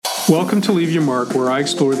Welcome to Leave Your Mark, where I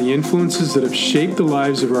explore the influences that have shaped the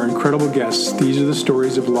lives of our incredible guests. These are the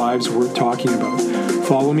stories of lives worth talking about.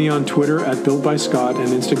 Follow me on Twitter at BuiltByScott and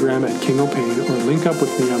Instagram at King O'Payne, or link up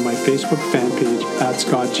with me on my Facebook fan page at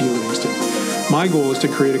Scott G. Livingston. My goal is to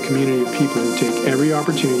create a community of people who take every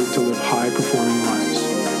opportunity to live high-performing lives.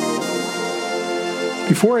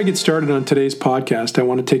 Before I get started on today's podcast, I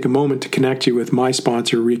want to take a moment to connect you with my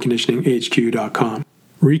sponsor, ReconditioningHQ.com.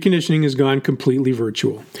 Reconditioning has gone completely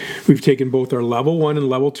virtual. We've taken both our Level 1 and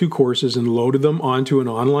Level 2 courses and loaded them onto an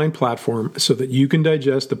online platform so that you can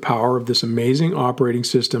digest the power of this amazing operating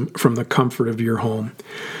system from the comfort of your home.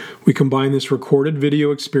 We combine this recorded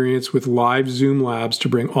video experience with live Zoom labs to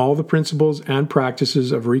bring all the principles and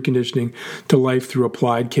practices of reconditioning to life through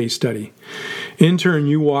applied case study. In turn,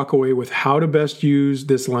 you walk away with how to best use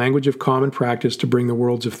this language of common practice to bring the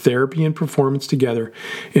worlds of therapy and performance together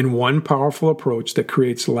in one powerful approach that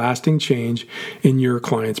creates lasting change in your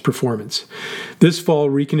client's performance. This fall,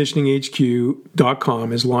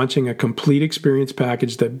 ReconditioningHQ.com is launching a complete experience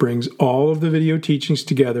package that brings all of the video teachings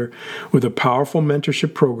together with a powerful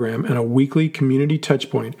mentorship program and a weekly community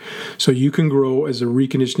touchpoint so you can grow as the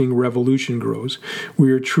reconditioning revolution grows.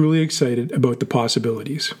 We are truly excited about the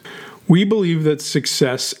possibilities. We believe that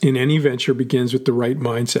success in any venture begins with the right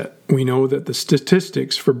mindset. We know that the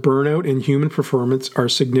statistics for burnout in human performance are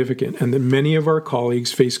significant and that many of our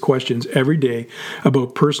colleagues face questions every day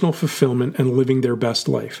about personal fulfillment and living their best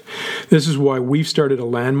life. This is why we've started a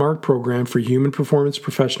landmark program for human performance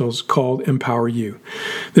professionals called Empower You.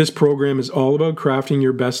 This program is all about crafting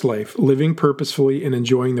your best life, living purposefully, and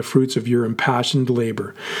enjoying the fruits of your impassioned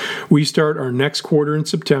labor. We start our next quarter in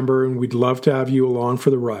September, and we'd love to have you along for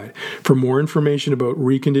the ride. For more information about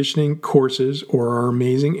reconditioning courses or our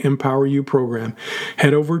amazing Empower You program,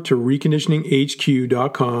 head over to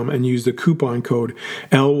reconditioninghq.com and use the coupon code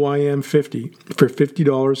LYM50 for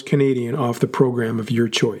 $50 Canadian off the program of your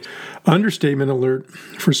choice. Understatement alert: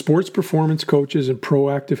 for sports performance coaches and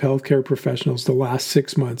proactive healthcare professionals, the last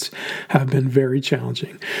 6 months have been very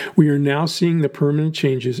challenging. We are now seeing the permanent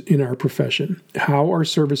changes in our profession. How our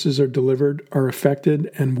services are delivered are affected,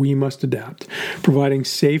 and we must adapt. Providing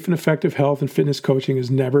safe and effective health and fitness coaching has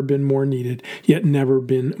never been more needed, yet never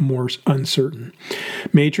been more uncertain.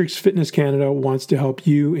 Matrix Fitness Canada wants to help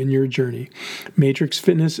you in your journey. Matrix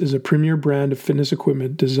Fitness is a premier brand of fitness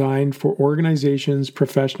equipment designed for organizations,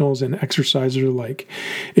 professionals, and exercisers alike.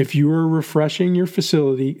 If you are refreshing your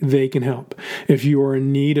facility, they can help. If you are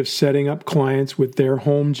in need of setting up clients with their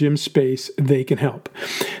home gym space, they can help.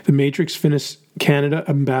 The Matrix Fitness Canada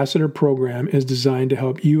Ambassador Program is designed to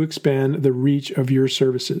help you expand the reach of your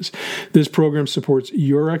services. This program supports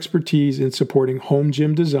your expertise in supporting home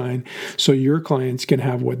gym design so your clients can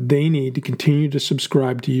have what they need to continue to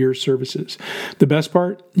subscribe to your services. The best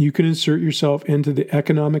part? You can insert yourself into the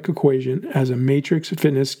economic equation as a Matrix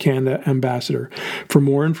Fitness Canada Ambassador. For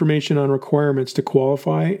more information on requirements to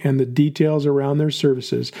qualify and the details around their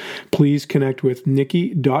services, please connect with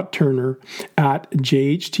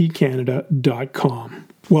nikki.turner@jhtcanada.com.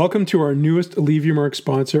 Welcome to our newest Leave Your Mark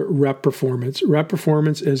sponsor, Rep Performance. Rep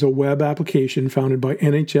Performance is a web application founded by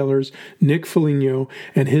NHLers Nick Foligno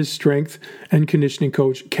and his strength and conditioning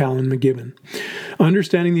coach, Callan McGibbon.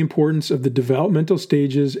 Understanding the importance of the developmental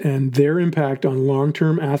stages and their impact on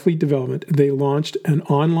long-term athlete development, they launched an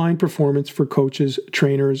online performance for coaches,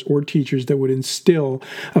 trainers, or teachers that would instill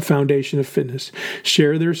a foundation of fitness,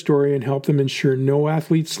 share their story, and help them ensure no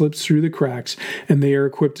athlete slips through the cracks and they are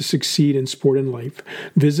equipped to succeed in sport and life.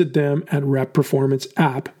 Visit them at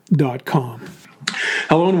repperformanceapp.com.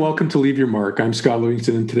 Hello and welcome to Leave Your Mark. I'm Scott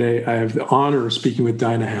Livingston, and today I have the honor of speaking with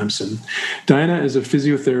Dinah Hampson. Dinah is a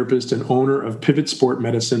physiotherapist and owner of Pivot Sport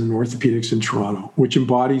Medicine and Orthopedics in Toronto, which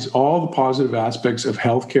embodies all the positive aspects of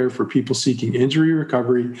healthcare for people seeking injury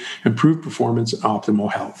recovery, improved performance, and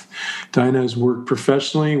optimal health. Dinah has worked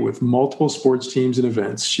professionally with multiple sports teams and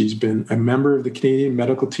events. She's been a member of the Canadian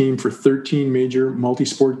medical team for 13 major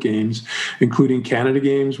multi-sport games, including Canada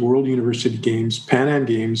Games, World University Games, Pan Am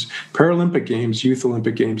Games, Paralympic Games, Youth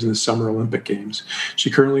Olympic Games, and the Summer Olympic Games. She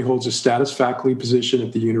currently holds a status faculty position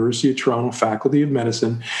at the University of Toronto Faculty of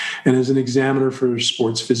Medicine and is an examiner for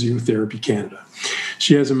Sports Physiotherapy Canada.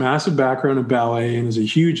 She has a massive background in ballet and is a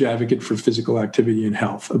huge advocate for physical activity and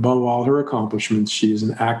health. Above all her accomplishments, she is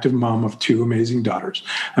an active mom of 2 amazing daughters.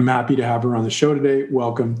 I'm happy to have her on the show today.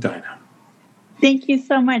 Welcome, Dinah. Thank you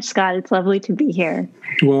so much, Scott. It's lovely to be here.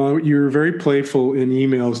 Well, you're very playful in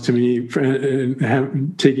emails to me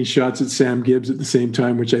and taking shots at Sam Gibbs at the same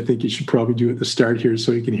time, which I think you should probably do at the start here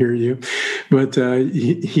so he can hear you. But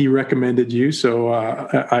he recommended you, so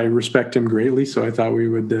I respect him greatly. So I thought we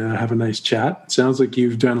would have a nice chat. Sounds like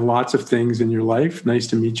you've done lots of things in your life. Nice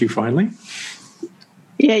to meet you finally.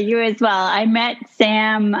 Yeah, you as well. I met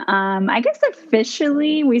Sam, I guess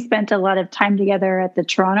officially, we spent a lot of time together at the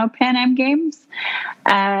Toronto Pan Am Games.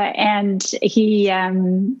 And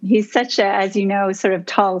he's such a, as you know, sort of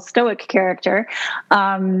tall, stoic character.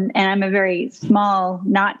 And I'm a very small,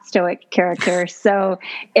 not stoic character. So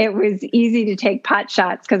it was easy to take pot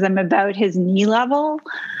shots because I'm about his knee level.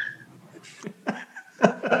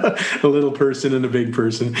 A little person and a big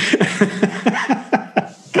person.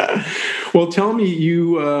 Well, tell me,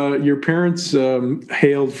 your parents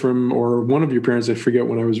hailed from, or one of your parents, I forget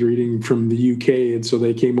when I was reading, from the UK, and so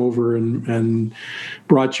they came over and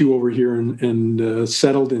brought you over here and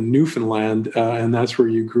settled in Newfoundland, and that's where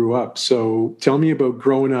you grew up. So tell me about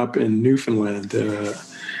growing up in Newfoundland as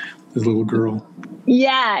a little girl.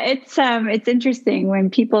 Yeah, it's interesting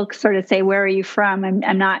when people sort of say, "Where are you from?"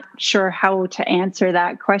 I'm not sure how to answer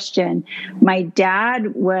that question. My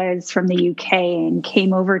dad was from the UK and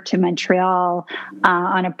came over to Montreal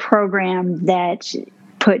on a program that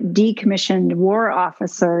put decommissioned war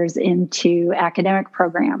officers into academic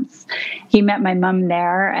programs. He met my mom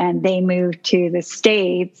there, and they moved to the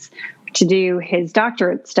States to do his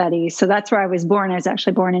doctorate studies. So that's where I was born. I was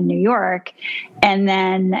actually born in New York. And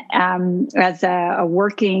then as a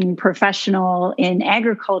working professional in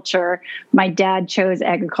agriculture, my dad chose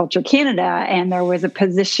Agriculture Canada, and there was a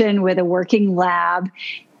position with a working lab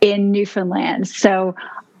in Newfoundland. So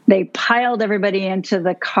they piled everybody into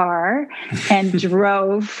the car and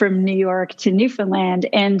drove from New York to Newfoundland.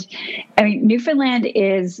 And I mean, Newfoundland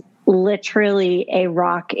is literally a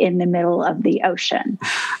rock in the middle of the ocean.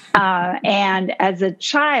 And as a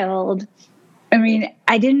child, I mean,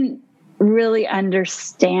 I didn't really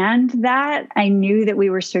understand that. I knew that we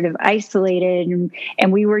were sort of isolated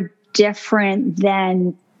and we were different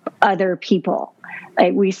than other people.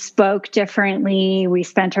 Like, we spoke differently. We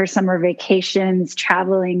spent our summer vacations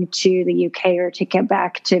traveling to the UK or to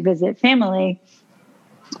Quebec to visit family.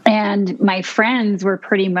 And my friends were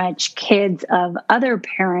pretty much kids of other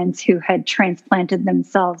parents who had transplanted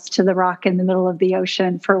themselves to the rock in the middle of the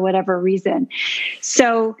ocean for whatever reason.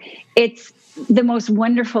 So it's the most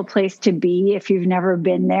wonderful place to be if you've never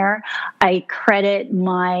been there. I credit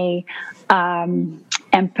my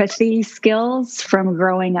empathy skills from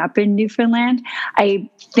growing up in Newfoundland. I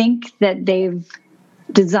think that they've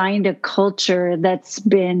designed a culture that's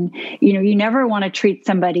been, you never want to treat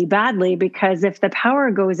somebody badly, because if the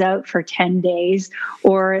power goes out for 10 days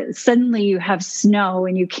or suddenly you have snow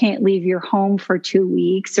and you can't leave your home for 2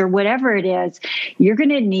 weeks or whatever it is, you're going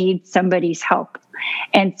to need somebody's help.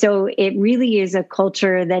 And so it really is a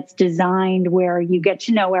culture that's designed where you get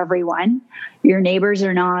to know everyone. Your neighbors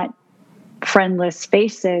are not friendless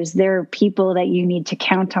faces. They're people that you need to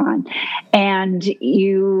count on. And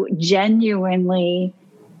you genuinely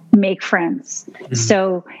make friends. Mm-hmm.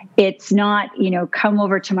 So it's not, come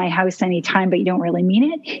over to my house anytime, but you don't really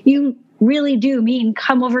mean it. You really do mean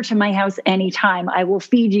come over to my house anytime. I will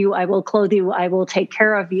feed you. I will clothe you. I will take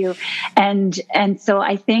care of you. And so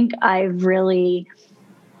I think I've really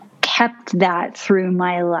kept that through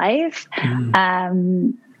my life.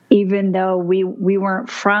 Mm-hmm. Even though we weren't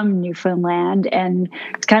from Newfoundland, and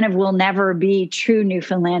kind of will never be true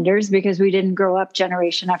Newfoundlanders because we didn't grow up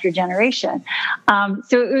generation after generation.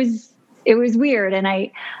 So it was weird. And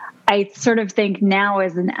I sort of think now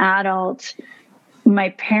as an adult, my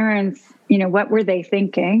parents, what were they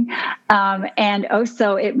thinking? And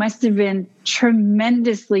also it must have been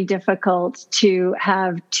tremendously difficult to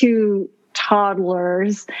have 2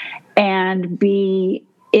 toddlers and be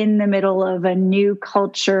in the middle of a new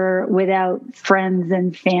culture without friends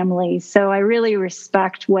and family. So I really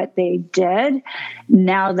respect what they did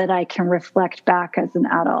now that I can reflect back as an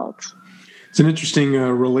adult. It's an interesting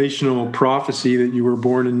relational prophecy that you were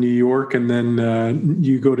born in New York and then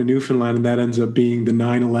you go to Newfoundland, and that ends up being the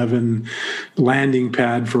 9/11 landing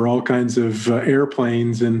pad for all kinds of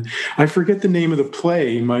airplanes. And I forget the name of the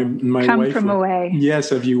play. My Come wife From Away. Yes,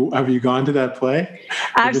 have you gone to that play?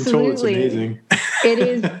 Absolutely. I've been told it's amazing.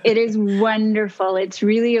 It is wonderful. It's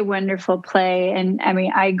really a wonderful play. And I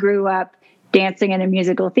mean, I grew up dancing in a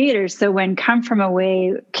musical theater. So when Come From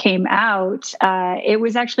Away came out, it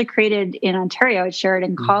was actually created in Ontario at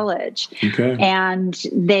Sheridan College. Okay. And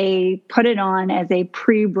they put it on as a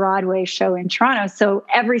pre-Broadway show in Toronto. So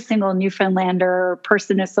every single Newfoundlander or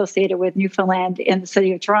person associated with Newfoundland in the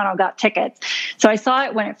city of Toronto got tickets. So I saw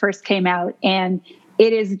it when it first came out, and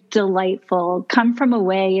it is delightful. Come From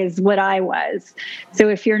Away is what I was. So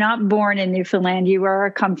if you're not born in Newfoundland, you are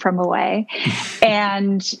a come from away.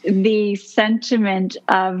 And the sentiment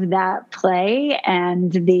of that play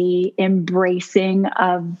and the embracing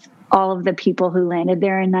of all of the people who landed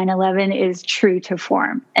there in 9/11 is true to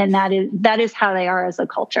form. And that is how they are as a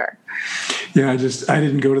culture. Yeah, I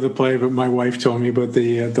didn't go to the play, but my wife told me about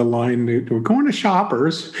the line, we're going to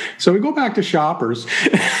Shoppers. So we go back to Shoppers.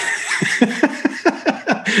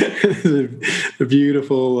 A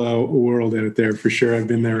beautiful world out there for sure. I've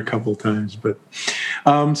been there a couple of times, but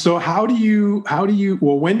so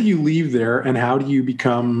when do you leave there, and how do you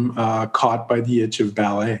become caught by the itch of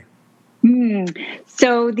ballet?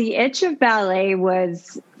 So the itch of ballet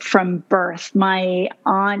was from birth. My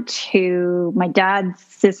aunt, my dad's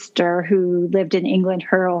sister, who lived in England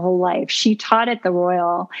her whole life, she taught at the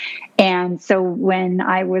Royal. And so when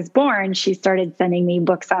I was born, she started sending me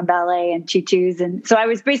books on ballet and tutus. And so I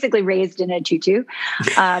was basically raised in a tutu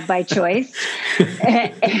by choice.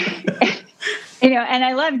 And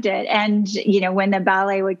I loved it. And, when the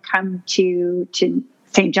ballet would come to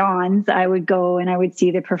St. John's, I would go and I would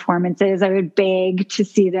see the performances. I would beg to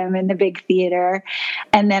see them in the big theater.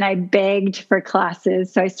 And then I begged for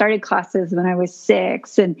classes. So I started classes when I was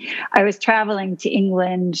 6, and I was traveling to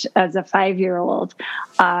England as a 5-year-old.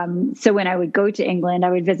 So when I would go to England, I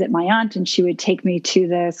would visit my aunt, and she would take me to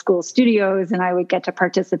the school studios, and I would get to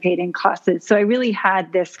participate in classes. So I really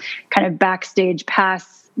had this kind of backstage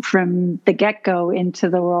pass from the get-go into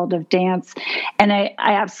the world of dance. And I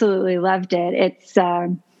absolutely loved it.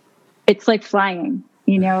 It's like flying,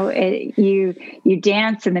 you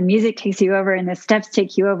dance and the music takes you over and the steps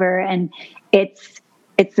take you over. And it's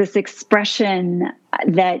this expression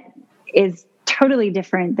that is totally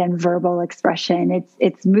different than verbal expression.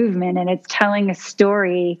 It's movement, and it's telling a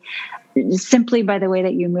story simply by the way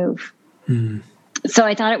that you move. So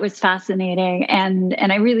I thought it was fascinating, and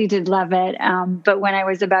I really did love it. But when I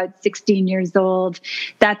was about 16 years old,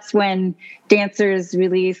 that's when dancers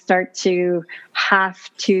really start to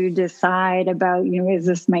have to decide about, is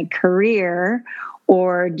this my career,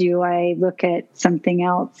 or do I look at something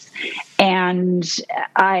else? And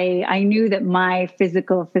I knew that my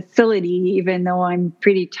physical facility, even though I'm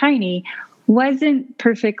pretty tiny, wasn't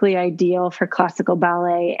perfectly ideal for classical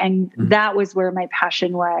ballet. And that was where my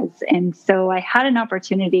passion was. And so I had an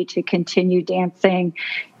opportunity to continue dancing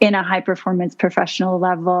in a high performance professional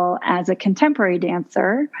level as a contemporary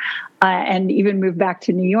dancer, and even move back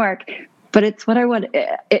to New York. But it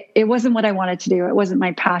wasn't what I wanted to do. It wasn't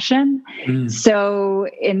my passion. So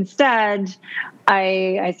instead,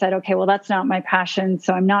 I said, okay, well, that's not my passion,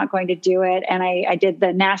 so I'm not going to do it. And I did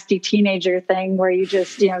the nasty teenager thing where you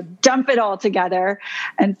just, dump it all together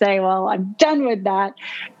and say, well, I'm done with that.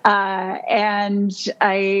 And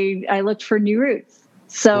I looked for new routes.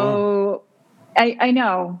 So wow. I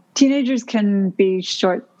know teenagers can be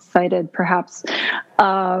short-sighted, perhaps,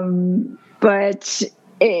 but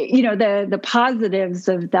the positives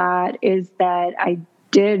of that is that I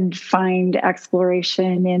did find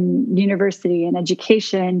exploration in university and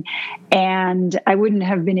education, and I wouldn't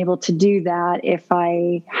have been able to do that if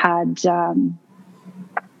I had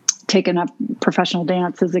taken up professional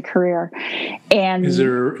dance as a career. And is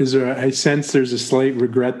there? I sense there's a slight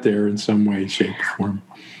regret there in some way, shape, or form.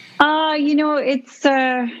 It's.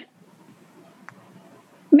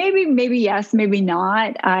 Maybe yes, maybe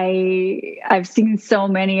not. I've seen so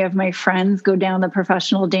many of my friends go down the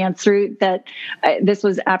professional dance route that this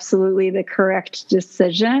was absolutely the correct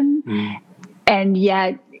decision. And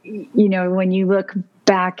yet, when you look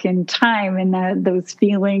back in time and those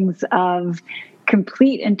feelings of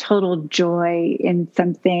complete and total joy in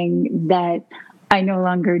something that I no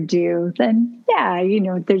longer do, then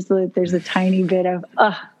there's a tiny bit of,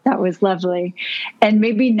 that was lovely, and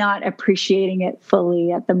maybe not appreciating it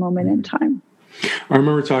fully at the moment in time. I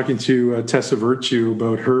remember talking to Tessa Virtue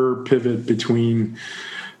about her pivot between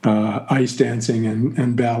ice dancing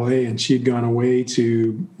and ballet, and she had gone away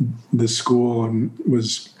to the school and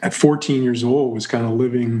was at 14 years old, was kind of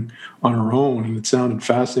living on her own, and it sounded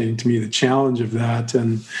fascinating to me, the challenge of that.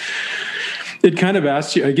 And it kind of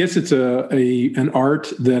asks you, I guess it's an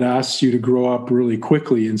art that asks you to grow up really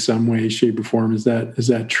quickly in some way, shape, or form. Is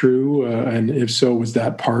that true? And if so, was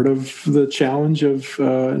that part of the challenge of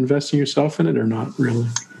investing yourself in it, or not really?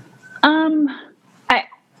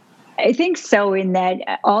 I think so, in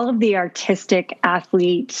that all of the artistic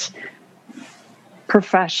athlete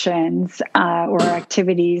professions or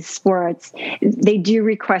activities, sports, they do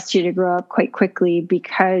request you to grow up quite quickly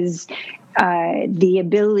because the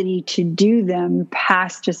ability to do them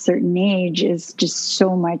past a certain age is just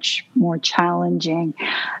so much more challenging.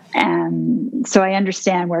 And so I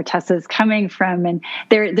understand where Tessa is coming from. And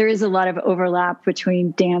there is a lot of overlap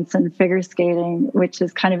between dance and figure skating, which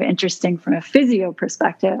is kind of interesting from a physio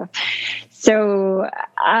perspective. So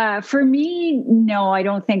for me, no, I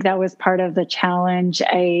don't think that was part of the challenge.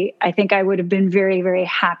 I think I would have been very, very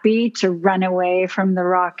happy to run away from the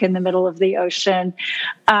rock in the middle of the ocean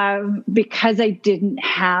because I didn't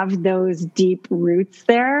have those deep roots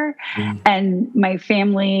there. And my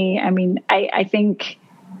family, I mean, I think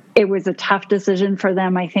it was a tough decision for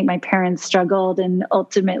them. I think my parents struggled, and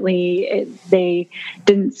ultimately they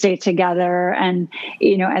didn't stay together. And,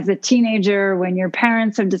 you know, as a teenager, when your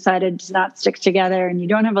parents have decided to not stick together and you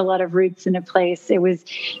don't have a lot of roots in a place, it was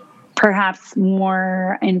perhaps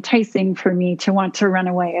more enticing for me to want to run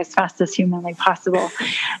away as fast as humanly possible.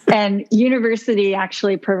 And university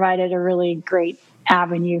actually provided a really great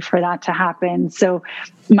avenue for that to happen. So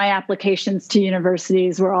my applications to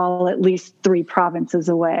universities were all at least 3 provinces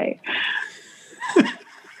away.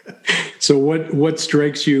 So what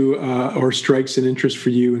strikes you or strikes an interest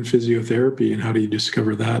for you in physiotherapy, and how do you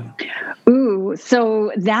discover that? Ooh,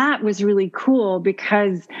 so that was really cool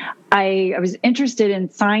because I was interested in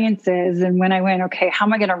sciences, and when I went, okay, how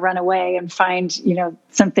am I going to run away and find, you know,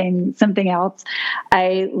 something else?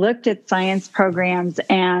 I looked at science programs,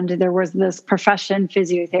 and there was this profession,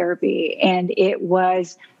 physiotherapy, and it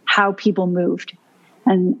was how people moved.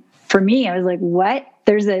 And for me, I was like, what?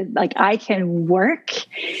 I can work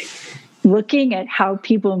looking at how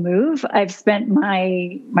people move. I've spent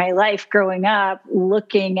my life growing up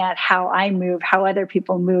looking at how I move, how other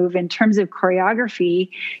people move. In terms of choreography,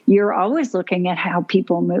 you're always looking at how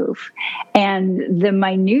people move. And the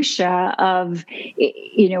minutia of,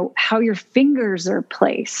 you know, how your fingers are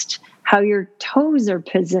placed, how your toes are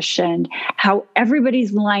positioned, how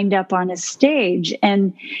everybody's lined up on a stage.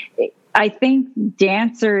 And I think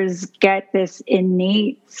dancers get this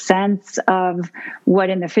innate sense of what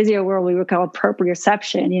in the physio world we would call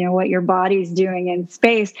proprioception, you know, what your body's doing in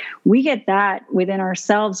space. We get that within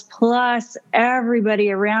ourselves, plus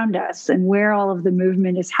everybody around us and where all of the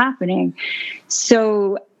movement is happening.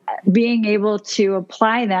 So being able to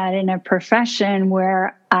apply that in a profession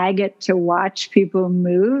where I get to watch people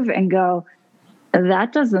move and go,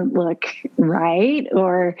 that doesn't look right,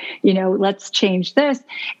 or, you know, let's change this.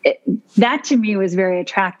 That to me was very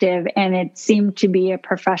attractive. And it seemed to be a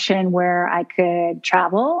profession where I could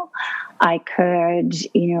travel, I could,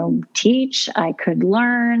 you know, teach, I could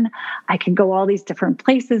learn, I could go all these different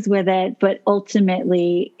places with it. But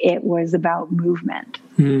ultimately, it was about movement.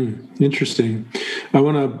 Interesting. I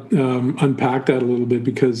want to unpack that a little bit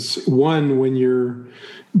because, one, when you're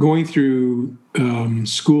going through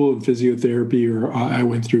school in physiotherapy, or I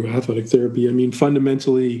went through athletic therapy, I mean,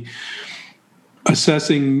 fundamentally,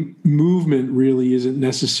 assessing movement really isn't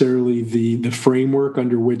necessarily the framework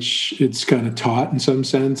under which it's kind of taught in some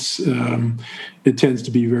sense. It tends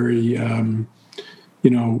to be very,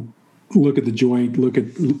 look at the joint, look at,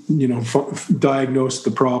 diagnose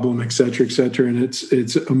the problem, et cetera, and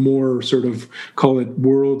it's a more sort of, call it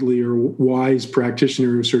worldly or wise practitioner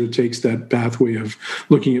who sort of takes that pathway of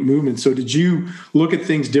looking at movement. So did you look at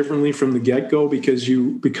things differently from the get-go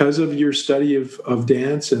because of your study of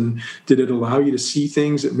dance, and did it allow you to see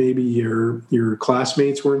things that maybe your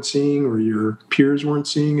classmates weren't seeing or your peers weren't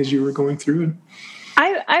seeing as you were going through it?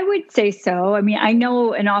 I would say so. I mean, I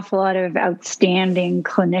know an awful lot of outstanding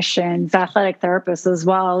clinicians, athletic therapists as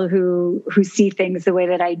well, who see things the way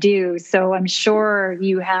that I do. So I'm sure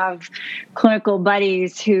you have clinical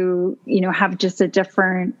buddies who, you know, have just a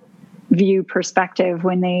different view perspective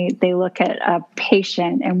when they look at a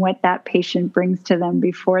patient and what that patient brings to them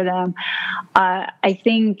before them. I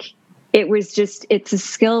think it's a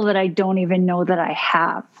skill that I don't even know that I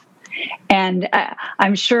have. And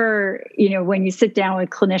I'm sure, you know, when you sit down with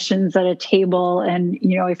clinicians at a table and,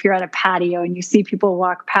 you know, if you're at a patio and you see people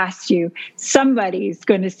walk past you, somebody's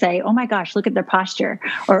going to say, oh my gosh, look at their posture,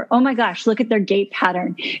 or, oh my gosh, look at their gait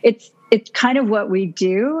pattern. It's kind of what we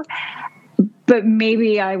do, but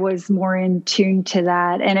maybe I was more in tune to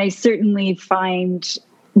that. And I certainly find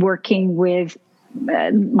working with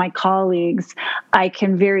my colleagues, I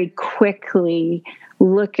can very quickly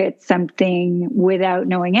look at something without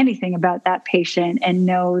knowing anything about that patient and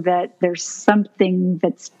know that there's something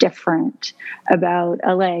that's different about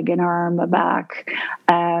a leg, an arm, a back.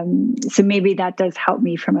 So maybe that does help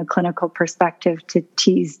me from a clinical perspective to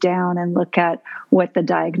tease down and look at what the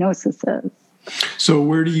diagnosis is. So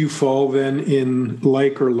where do you fall then in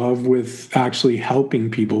like or love with actually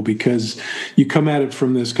helping people? Because you come at it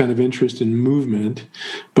from this kind of interest in movement,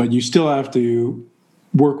 but you still have to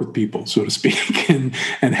work with people, so to speak, and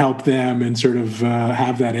help them and sort of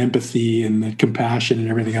have that empathy and the compassion and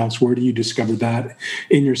everything else. Where do you discover that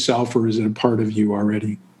in yourself, or is it a part of you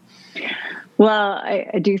already? Well,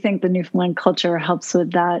 I do think the Newfoundland culture helps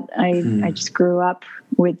with that. I just grew up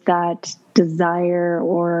with that desire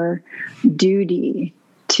or duty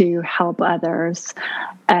to help others.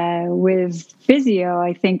 With physio,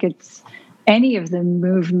 I think it's any of the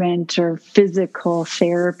movement or physical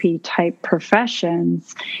therapy type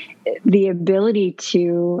professions, the ability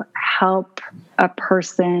to help a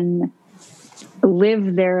person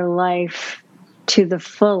live their life to the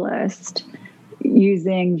fullest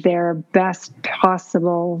using their best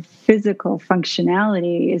possible physical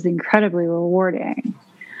functionality is incredibly rewarding.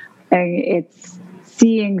 It's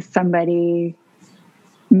seeing somebody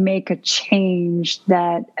make a change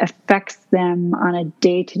that affects them on a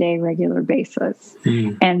day-to-day regular basis.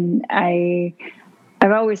 And I've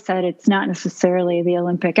always said it's not necessarily the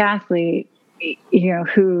Olympic athlete,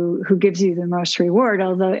 who gives you the most reward,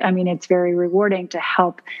 although, I mean, it's very rewarding to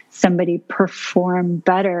help somebody perform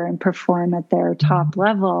better and perform at their top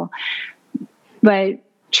level. But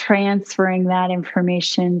transferring that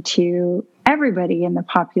information to everybody in the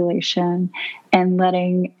population and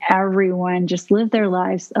letting everyone just live their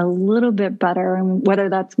lives a little bit better, and whether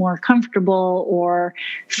that's more comfortable or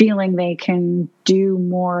feeling they can do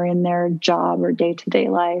more in their job or day-to-day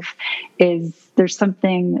life, there's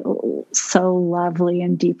something so lovely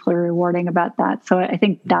and deeply rewarding about that. So I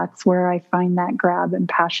think that's where I find that grab and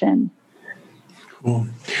passion. Cool.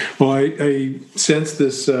 Well, I sense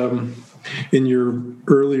this in your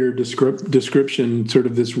earlier description, sort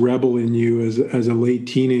of this rebel in you as a late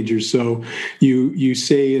teenager. So you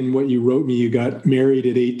say in what you wrote me, you got married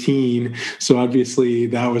at 18. So obviously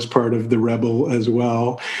that was part of the rebel as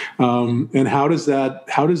well. And how does that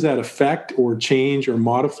affect or change or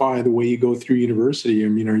modify the way you go through university? I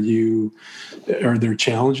mean, are there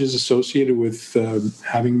challenges associated with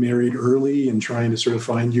having married early and trying to sort of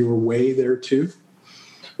find your way there too?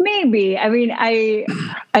 Maybe. I mean, I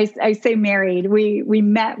say married. We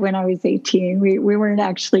met when I was 18. We weren't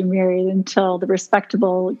actually married until the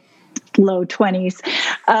respectable low 20s.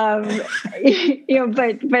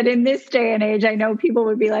 But in this day and age, I know people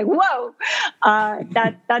would be like, "Whoa,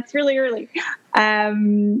 that's really early." I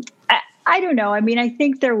don't know. I mean, I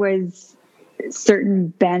think there was certain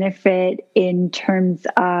benefit in terms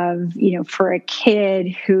of, for a kid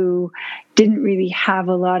who didn't really have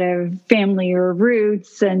a lot of family or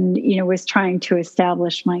roots and, was trying to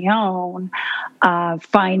establish my own,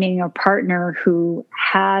 finding a partner who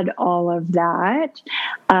had all of that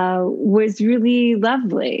was really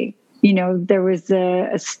lovely. There was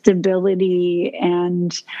a stability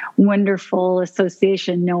and wonderful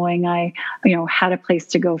association knowing I, had a place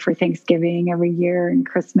to go for Thanksgiving every year and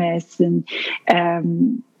Christmas, and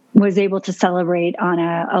was able to celebrate on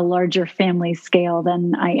a larger family scale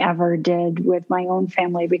than I ever did with my own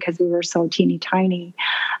family because we were so teeny tiny.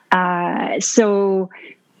 So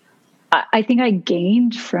I think I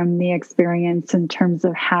gained from the experience in terms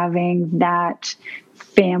of having that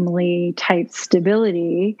family type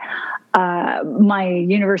stability. My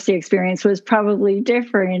university experience was probably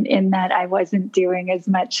different in that I wasn't doing as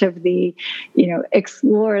much of the,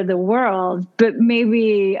 explore the world, but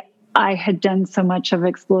maybe I had done so much of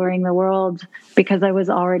exploring the world because I was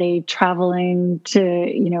already traveling to,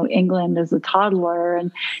 England as a toddler and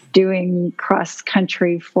doing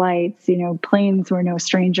cross-country flights. Planes were no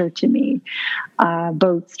stranger to me,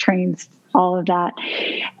 boats, trains, all of that.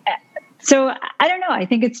 So I don't know. I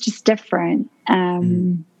think it's just different. I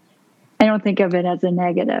don't think of it as a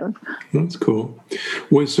negative. That's cool.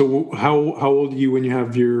 Well, so how old are you when you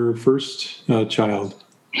have your first child?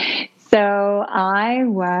 So I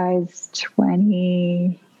was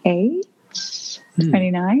 28,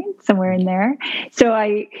 29, somewhere in there. So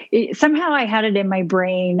somehow I had it in my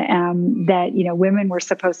brain that, women were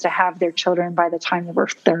supposed to have their children by the time they were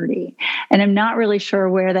 30. And I'm not really sure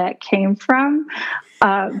where that came from.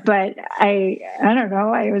 But I don't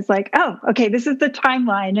know. I was like, oh, okay, this is the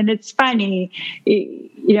timeline. And it's funny,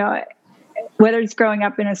 whether it's growing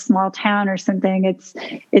up in a small town or something,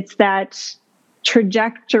 it's that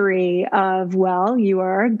trajectory of, well, you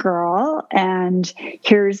are a girl and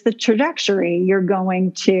here's the trajectory. You're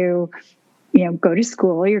going to go to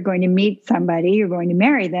school, you're going to meet somebody, you're going to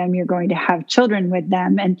marry them, you're going to have children with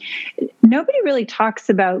them. And nobody really talks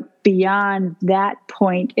about beyond that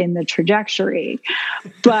point in the trajectory.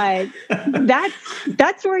 But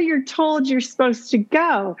that's where you're told you're supposed to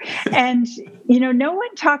go. And, no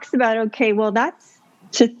one talks about, okay, well, that's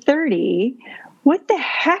to 30. What the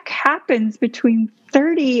heck happens between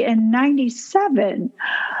 30 and 97?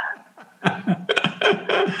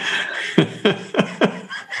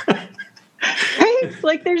 Right?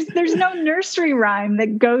 Like there's no nursery rhyme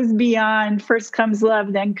that goes beyond first comes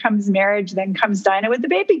love, then comes marriage, then comes Dinah with the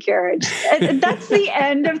baby carriage. And that's the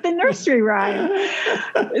end of the nursery rhyme.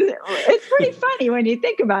 It's pretty funny when you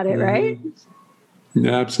think about it, right?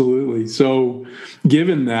 Absolutely. So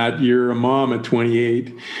given that you're a mom at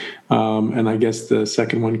 28, and I guess the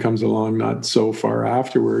second one comes along not so far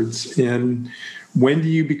afterwards, and when do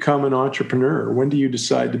you become an entrepreneur? When do you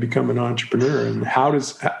decide to become an entrepreneur? And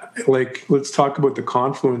let's talk about the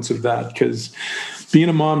confluence of that, because being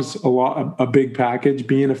a mom's a big package,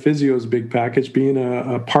 being a physio is a big package, being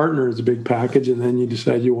a partner is a big package, and then you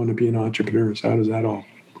decide you want to be an entrepreneur. So how does that all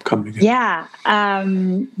come together? Yeah.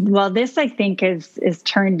 Well, this I think is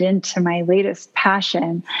turned into my latest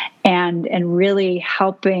passion, and really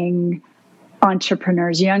helping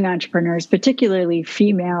entrepreneurs, young entrepreneurs, particularly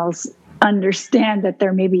females, understand that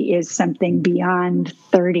there maybe is something beyond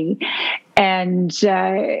 30. And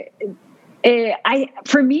for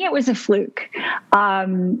me, it was a fluke.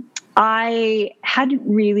 I hadn't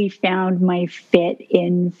really found my fit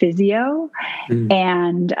in physio,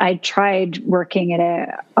 and I tried working at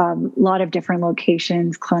a lot of different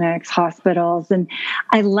locations, clinics, hospitals, and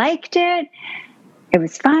I liked it. It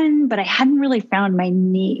was fun, but I hadn't really found my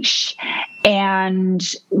niche. And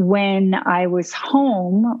when I was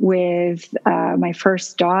home with my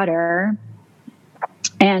first daughter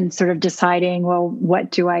and sort of deciding, well, what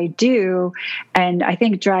do I do? And I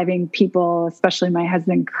think driving people, especially my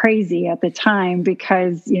husband, crazy at the time,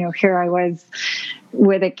 because, here I was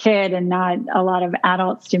with a kid and not a lot of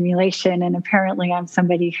adult stimulation. And apparently I'm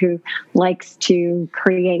somebody who likes to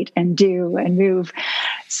create and do and move.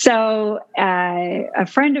 So a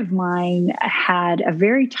friend of mine had a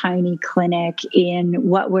very tiny clinic in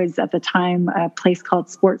what was at the time a place called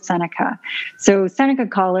Sport Seneca. So Seneca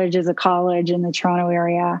College is a college in the Toronto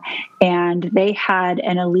area, and they had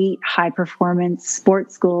an elite high performance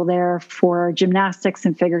sports school there for gymnastics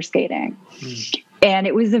and figure skating. And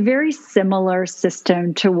it was a very similar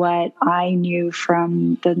system to what I knew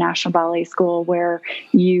from the National Ballet School, where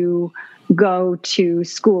you go to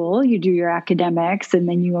school, you do your academics, and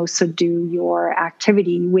then you also do your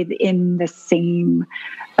activity within the same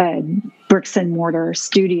bricks and mortar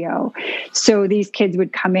studio. So these kids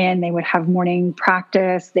would come in, they would have morning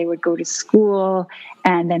practice, they would go to school,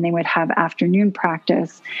 and then they would have afternoon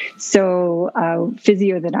practice. So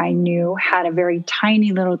physio that I knew had a very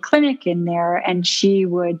tiny little clinic in there, and she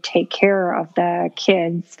would take care of the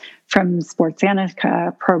kids from Sports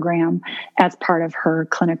Seneca program as part of her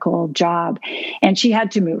clinical job. And she had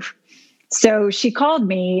to move. So she called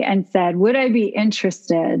me and said, would I be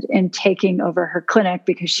interested in taking over her clinic,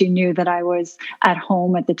 because she knew that I was at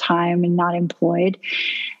home at the time and not employed.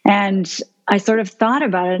 And I sort of thought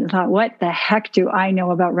about it and thought, what the heck do I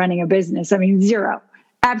know about running a business? I mean, zero,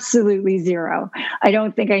 absolutely zero. I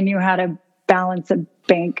don't think I knew how to balance a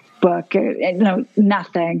bank book,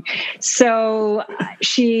 nothing. So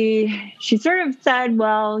she sort of said,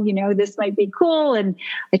 well, this might be cool. And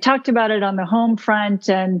I talked about it on the home front.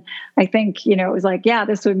 And I think, it was like, yeah,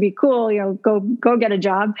 this would be cool. Go get a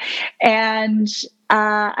job. And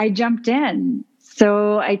I jumped in.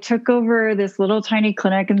 So I took over this little tiny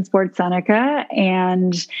clinic in Sport Seneca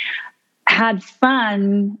and had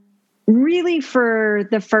fun really for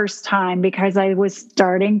the first time, because I was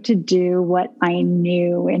starting to do what I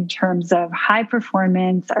knew in terms of high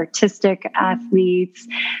performance, artistic athletes,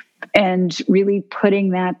 and really putting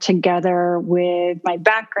that together with my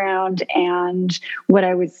background and what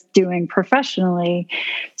I was doing professionally.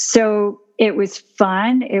 So it was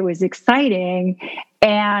fun, it was exciting,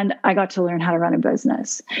 and I got to learn how to run a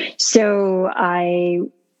business. So I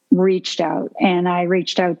reached out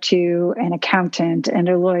to an accountant and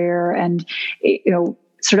a lawyer, and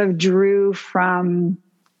sort of drew from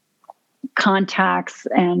contacts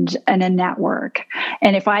and a network.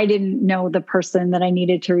 And if I didn't know the person that I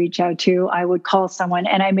needed to reach out to, I would call someone,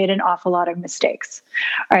 and I made an awful lot of mistakes.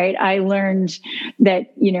 All right. I learned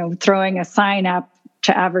that, throwing a sign up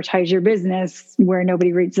to advertise your business where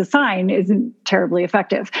nobody reads the sign isn't terribly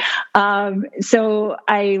effective. So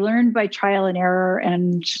I learned by trial and error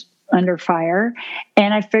and under fire,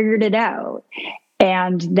 and I figured it out.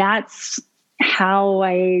 And that's how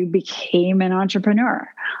I became an entrepreneur.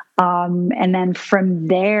 And then from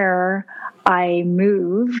there, I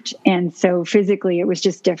moved. And so physically, it was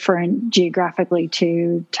just different geographically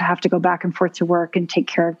to have to go back and forth to work and take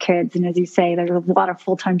care of kids. And as you say, there's a lot of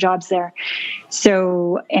full-time jobs there.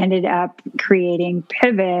 So ended up creating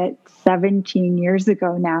Pivot 17 years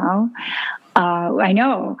ago now. I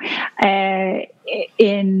know,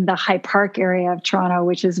 in the High Park area of Toronto,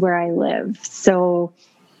 which is where I live. So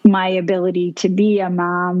my ability to be a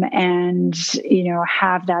mom and,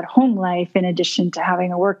 have that home life in addition to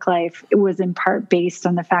having a work life, it was in part based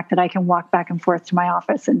on the fact that I can walk back and forth to my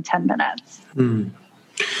office in 10 minutes. Mm.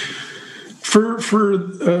 For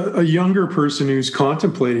a younger person who's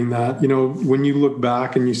contemplating that, when you look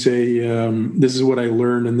back and you say, this is what I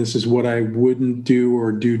learned and this is what I wouldn't do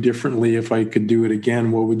or do differently if I could do it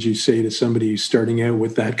again, what would you say to somebody who's starting out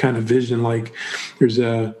with that kind of vision? Like there's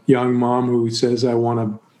a young mom who says, I want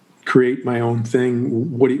to create my own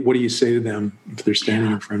thing. What do you say to them if they're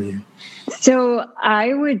standing in front of you? So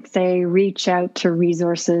I would say reach out to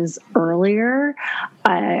resources earlier.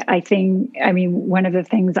 One of the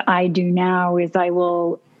things I do now is I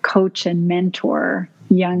will coach and mentor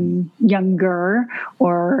younger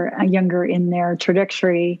in their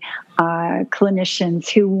trajectory clinicians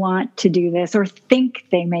who want to do this or think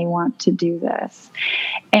they may want to do this.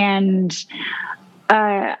 And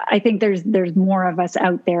I think there's more of us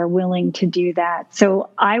out there willing to do that. So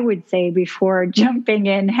I would say before jumping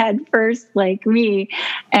in head first like me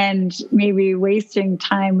and maybe wasting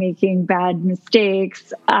time making bad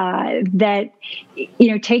mistakes, that,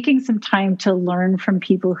 taking some time to learn from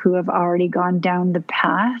people who have already gone down the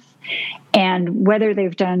path, and whether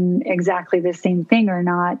they've done exactly the same thing or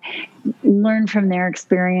not, learn from their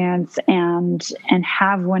experience and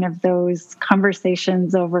have one of those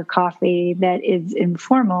conversations over coffee that is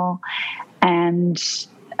informal and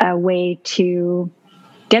a way to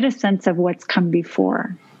get a sense of what's come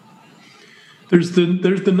before. There's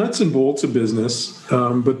the nuts and bolts of business,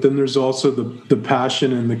 but then there's also the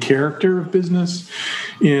passion and the character of business.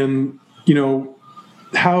 And,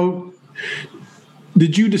 how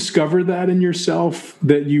did you discover that in yourself,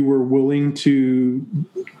 that you were willing to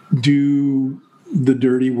do the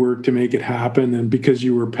dirty work to make it happen, and because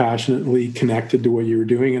you were passionately connected to what you were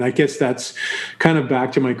doing? And I guess that's kind of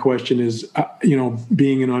back to my question is,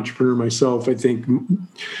 being an entrepreneur myself, I think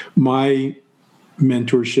my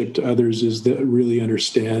mentorship to others is that really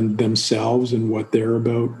understand themselves and what they're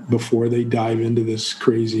about before they dive into this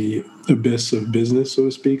crazy abyss of business, so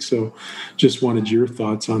to speak. So just wanted your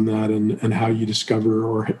thoughts on that and how you discover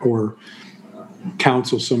or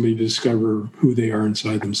counsel somebody to discover who they are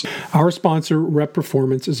inside themselves. Our sponsor, Rep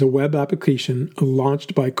Performance, is a web application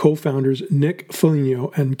launched by co-founders Nick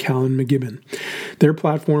Foligno and Callan McGibbon. Their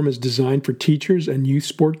platform is designed for teachers and youth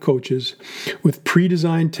sport coaches with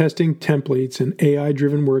pre-designed testing templates and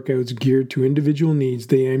AI-driven workouts geared to individual needs.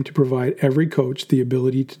 They aim to provide every coach the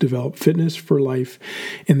ability to develop fitness for life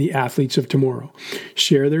in the athletes of tomorrow,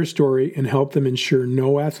 share their story, and help them ensure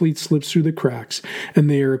no athlete slips through the cracks, and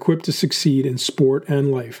they are equipped to succeed in sport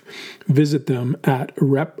and life. Visit them at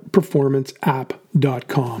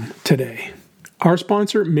repperformanceapp.com today. Our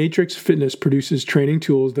sponsor, Matrix Fitness, produces training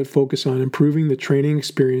tools that focus on improving the training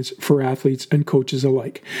experience for athletes and coaches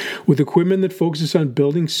alike. With equipment that focuses on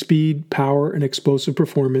building speed, power, and explosive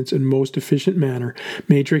performance in most efficient manner,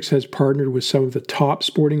 Matrix has partnered with some of the top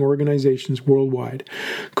sporting organizations worldwide.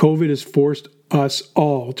 COVID has forced us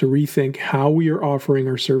all to rethink how we are offering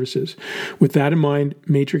our services. With that in mind,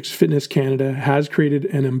 Matrix Fitness Canada has created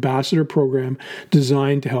an ambassador program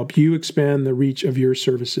designed to help you expand the reach of your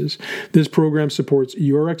services. This program supports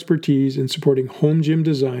your expertise in supporting home gym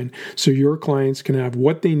design so your clients can have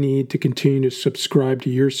what they need to continue to subscribe to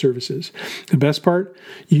your services. The best part?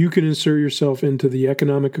 You can insert yourself into the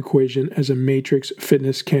economic equation as a Matrix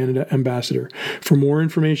Fitness Canada ambassador. For more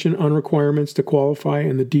information on requirements to qualify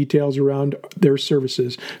and the details around their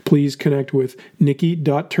services, please connect with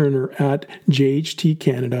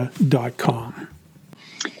nikki.turner@jhtcanada.com.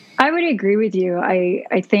 I would agree with you.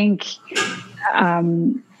 I think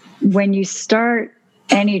when you start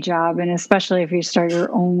any job, and especially if you start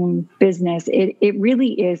your own business, it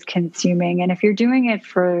really is consuming. And if you're doing it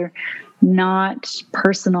for not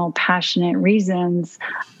personal, passionate reasons,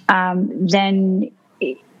 then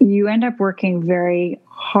you end up working very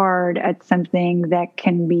hard at something that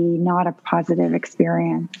can be not a positive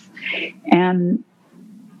experience. And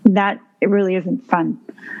that it really isn't fun.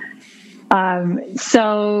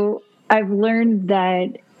 So I've learned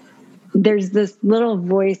that there's this little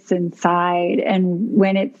voice inside, and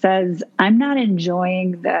when it says, I'm not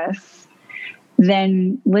enjoying this,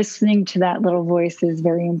 then listening to that little voice is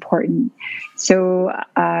very important. So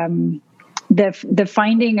the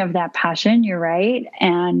finding of that passion, you're right,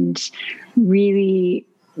 and really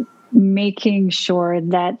making sure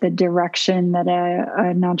that the direction that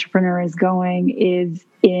an entrepreneur is going is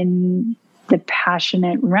in the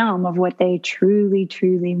passionate realm of what they truly,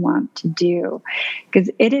 truly want to do, because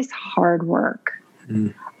it is hard work.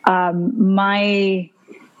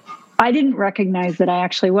 I didn't recognize that I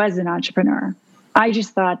actually was an entrepreneur. I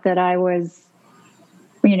just thought that I was,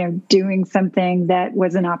 doing something that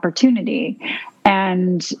was an opportunity,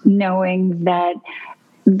 and knowing that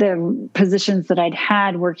the positions that I'd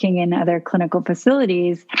had working in other clinical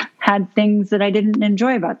facilities had things that I didn't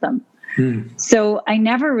enjoy about them. So I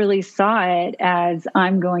never really saw it as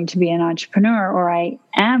I'm going to be an entrepreneur or I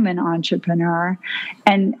am an entrepreneur.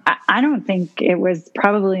 And I don't think it was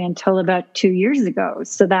probably until about 2 years ago.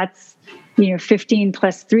 So that's, 15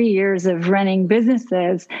 plus 3 years of running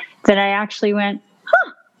businesses that I actually went,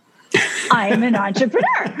 I'm an entrepreneur.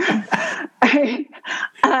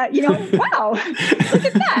 Wow, look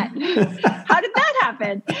at that. How did that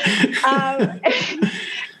happen?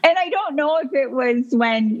 And I don't know if it was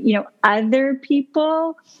when, other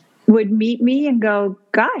people would meet me and go,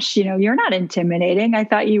 gosh, you're not intimidating. I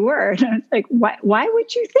thought you were. And I was like, why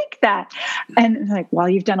would you think that? And it's like, well,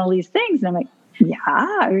 you've done all these things. And I'm like, yeah.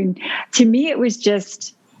 I mean, to me, it was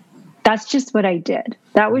that's just what I did.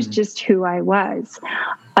 That was just who I was.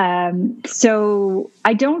 So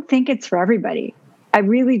I don't think it's for everybody. I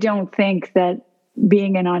really don't think that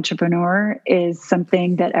being an entrepreneur is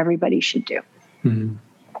something that everybody should do. Mm-hmm.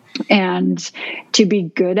 And to be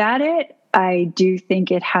good at it, I do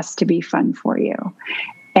think it has to be fun for you.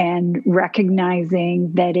 And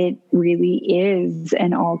recognizing that it really is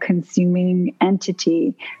an all-consuming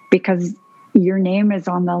entity, because your name is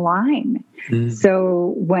on the line.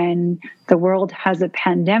 So when the world has a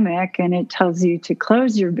pandemic and it tells you to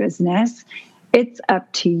close your business, it's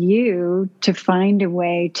up to you to find a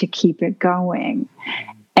way to keep it going.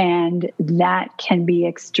 And that can be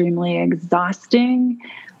extremely exhausting,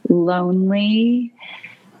 lonely.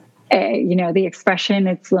 The expression,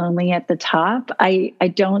 it's lonely at the top. I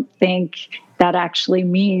don't think that actually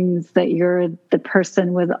means that you're the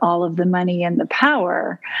person with all of the money and the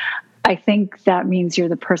power. I think that means you're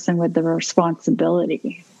the person with the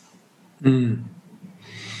responsibility.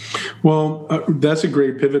 Well, that's a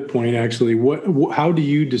great pivot point, actually. How do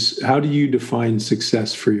you define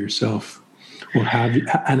success for yourself, or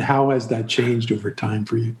how has that changed over time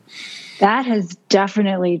for you? That has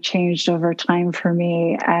definitely changed over time for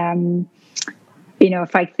me.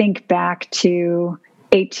 If I think back to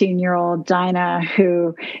 18-year-old Dinah,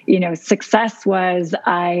 who, success was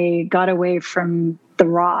I got away from the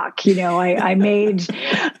rock. I made,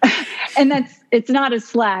 and it's not a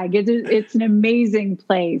slag. It's an amazing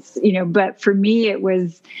place, but for me, it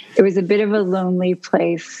was a bit of a lonely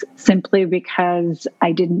place, simply because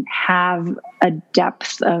I didn't have a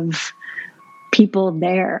depth of people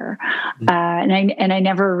there. And I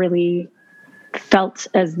never really felt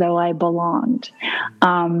as though I belonged.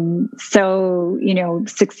 So,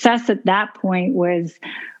 success at that point was,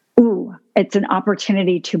 it's an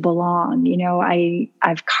opportunity to belong.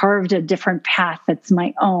 I've carved a different path that's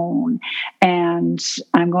my own, and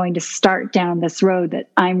I'm going to start down this road that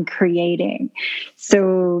I'm creating.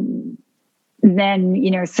 So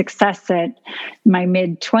then, success at my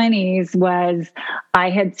mid-20s was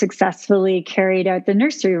I had successfully carried out the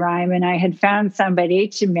nursery rhyme, and I had found somebody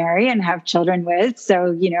to marry and have children with.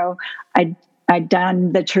 So, I'd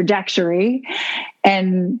done the trajectory,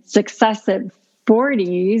 and success at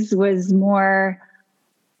 40s was more,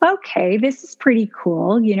 okay, this is pretty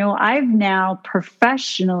cool. I've now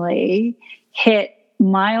professionally hit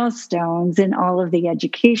milestones in all of the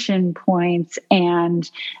education points and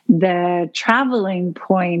the traveling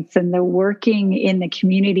points and the working in the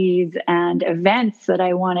communities and events that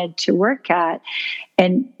I wanted to work at.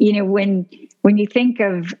 And, when you think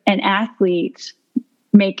of an athlete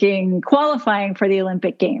qualifying for the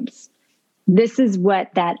Olympic Games, this is what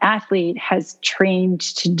that athlete has trained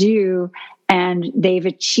to do, and they've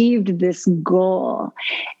achieved this goal.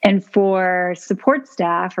 And for support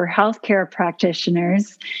staff or healthcare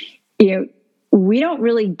practitioners, we don't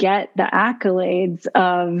really get the accolades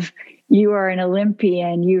of you are an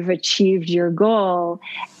Olympian, you've achieved your goal.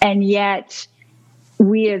 And yet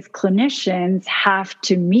we as clinicians have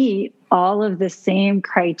to meet all of the same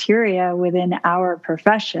criteria within our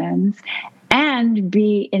professions and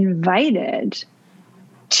be invited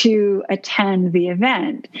to attend the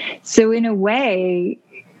event. So in a way,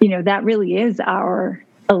 that really is our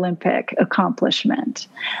Olympic accomplishment,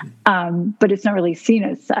 but it's not really seen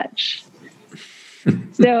as such.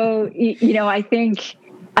 So, I think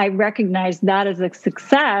I recognized that as a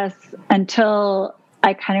success until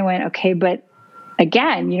I kind of went, okay, but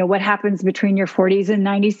again, what happens between your 40s and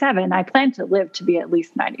 97? I plan to live to be at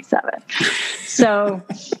least 97. So,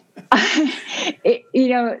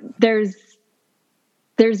 there's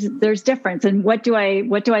difference. And what do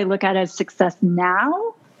I look at as success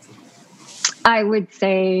now? I would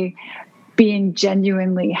say being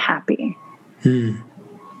genuinely happy. And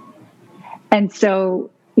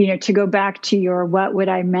so, to go back to your, what would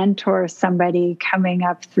I mentor somebody coming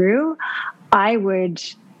up through? I would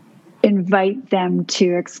invite them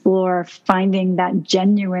to explore finding that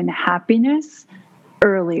genuine happiness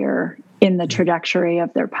earlier in the trajectory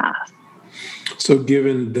of their path. So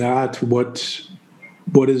given that, what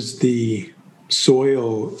is the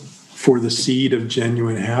soil for the seed of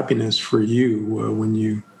genuine happiness for you when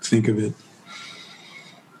you think of it?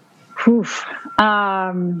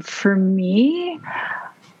 For me,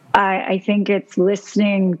 I think it's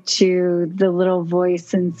listening to the little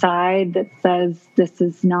voice inside that says this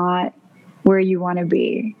is not where you want to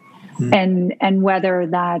be. And whether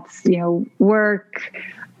that's, work,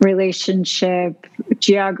 relationship,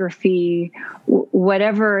 geography,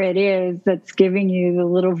 whatever it is that's giving you the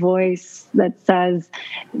little voice that says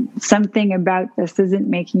something about this isn't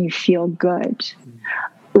making you feel good.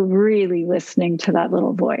 Really listening to that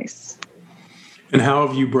little voice. And how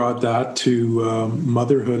have you brought that to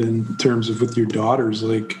motherhood in terms of with your daughters,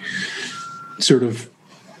 like sort of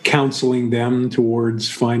counseling them towards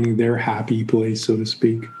finding their happy place, so to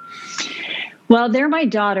speak? Well, they're my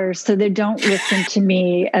daughters, so they don't listen to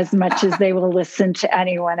me as much as they will listen to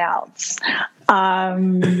anyone else.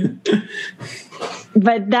 But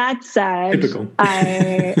that said,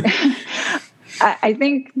 I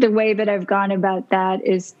think the way that I've gone about that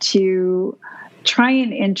is to try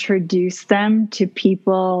and introduce them to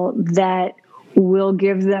people that will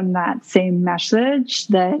give them that same message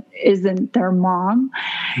that isn't their mom,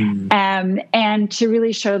 and to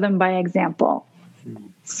really show them by example.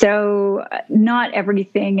 So not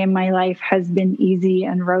everything in my life has been easy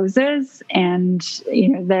and roses. And,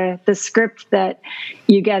 the script that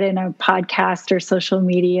you get in a podcast or social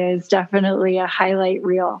media is definitely a highlight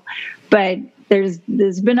reel. But there's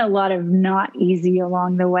been a lot of not easy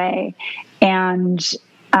along the way. And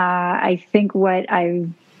I think what I've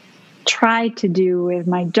tried to do with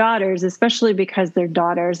my daughters, especially because they're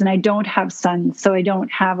daughters, and I don't have sons, so I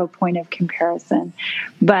don't have a point of comparison,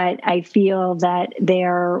 but I feel that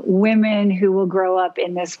they're women who will grow up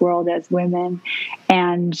in this world as women,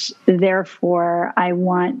 and therefore I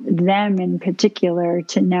want them in particular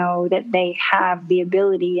to know that they have the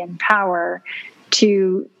ability and power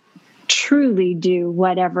to truly do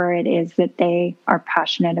whatever it is that they are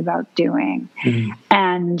passionate about doing.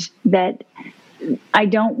 And that I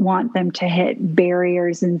don't want them to hit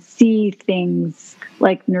barriers and see things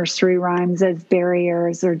like nursery rhymes as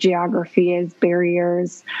barriers or geography as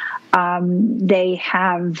barriers. They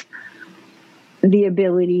have the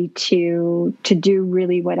ability to do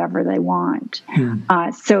really whatever they want.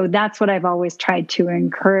 So that's what I've always tried to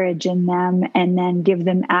encourage in them, and then give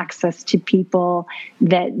them access to people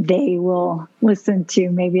that they will listen to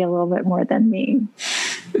maybe a little bit more than me.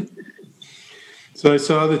 So I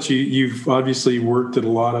saw that you've obviously worked at a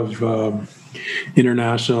lot of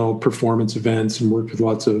international performance events and worked with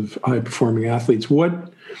lots of high-performing athletes.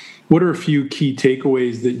 What are a few key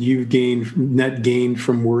takeaways that you've gained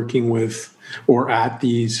from working with or at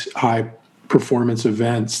these high-performance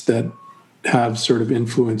events that have sort of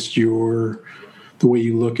influenced the way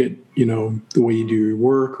you look at, the way you do your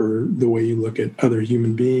work, or the way you look at other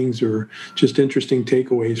human beings, or just interesting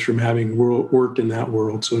takeaways from having worked in that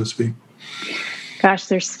world, so to speak? Gosh,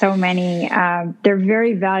 there's so many. They're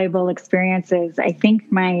very valuable experiences. I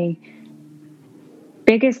think my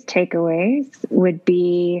biggest takeaways would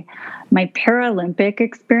be my Paralympic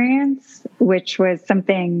experience, which was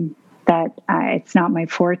something that it's not my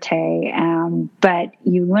forte, but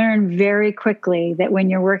you learn very quickly that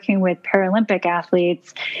when you're working with Paralympic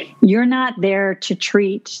athletes, you're not there to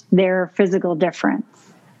treat their physical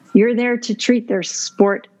difference. You're there to treat their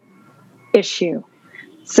sport issue.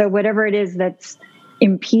 So whatever it is that's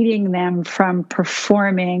impeding them from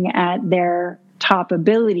performing at their top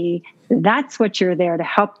ability, that's what you're there to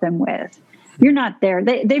help them with. You're not there.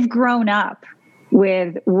 They've grown up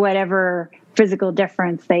with whatever physical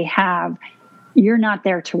difference they have. You're not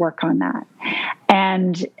there to work on that.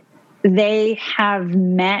 And they have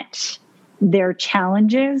met their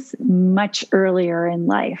challenges much earlier in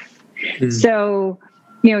life. So,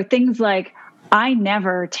 things like, I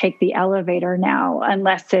never take the elevator now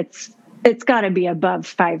unless it's it's got to be above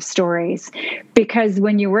 5 stories, because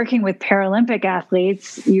when you're working with Paralympic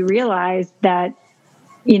athletes, you realize that,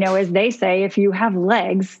 as they say, if you have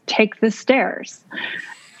legs, take the stairs.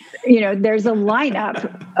 There's a lineup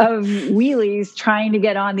of wheelies trying to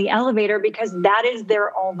get on the elevator because that is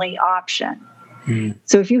their only option.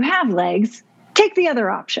 So if you have legs, take the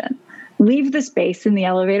other option. Leave the space in the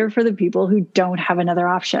elevator for the people who don't have another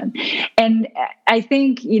option. And I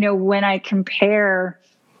think, when I compare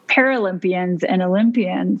Paralympians and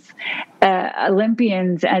Olympians,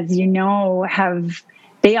 Olympians, as you know,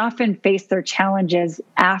 they often face their challenges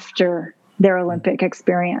after their Olympic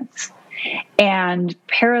experience. And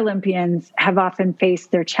Paralympians have often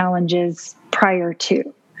faced their challenges prior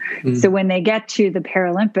to. So when they get to the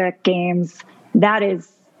Paralympic Games, that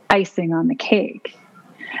is icing on the cake.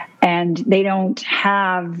 And they don't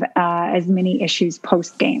have as many issues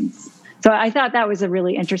post-games. So I thought that was a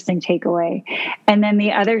really interesting takeaway. And then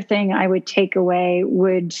the other thing I would take away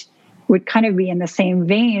would kind of be in the same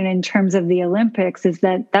vein in terms of the Olympics, is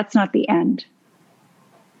that that's not the end.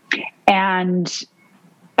 And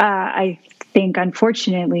I think,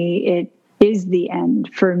 unfortunately, it is the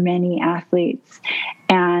end for many athletes.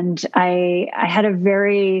 And I had a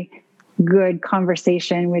very good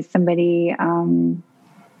conversation with somebody,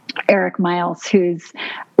 Eric Miles, who's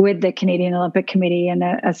with the Canadian Olympic Committee and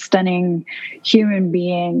a stunning human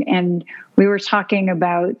being. And we were talking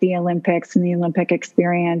about the Olympics and the Olympic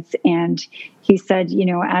experience. And he said,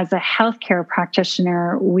 as a healthcare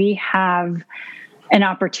practitioner, we have an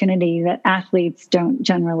opportunity that athletes don't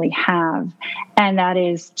generally have. And that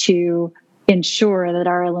is to ensure that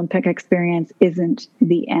our Olympic experience isn't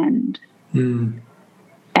the end.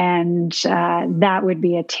 And that would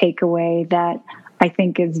be a takeaway that I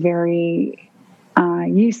think is very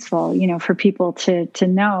useful, for people to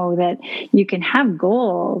know that you can have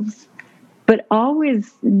goals, but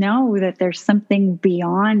always know that there's something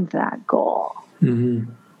beyond that goal.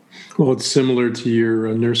 Well, it's similar to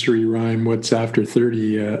your nursery rhyme, what's after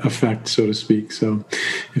 30 effect, so to speak. So you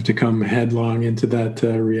have to come headlong into that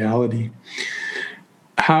reality.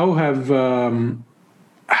 How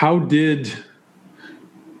did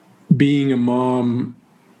being a mom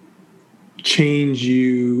change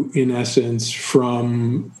you, in essence,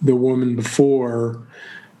 from the woman before,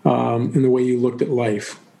 in the way you looked at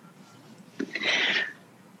life?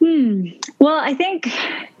 Well, I think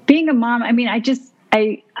being a mom,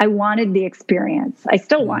 I wanted the experience. I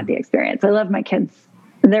still want the experience. I love my kids.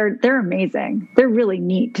 They're amazing. They're really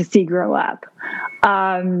neat to see grow up.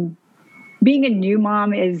 Being a new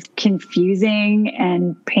mom is confusing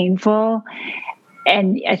and painful.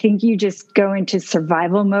 And I think you just go into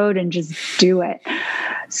survival mode and just do it.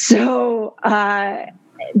 So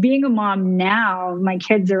being a mom now, my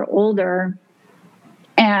kids are older,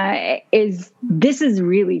 this is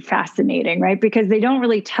really fascinating, right? Because they don't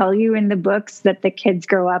really tell you in the books that the kids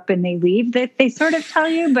grow up and they leave. They sort of tell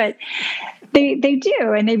you, but they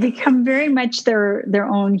do, and they become very much their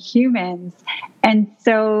own humans. And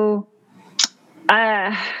so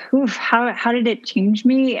how did it change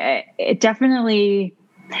me? It definitely,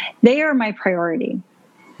 they are my priority.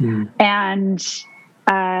 And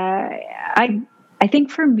I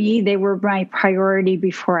think for me, they were my priority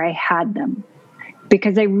before I had them,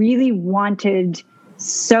 because I really wanted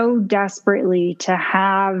so desperately to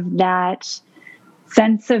have that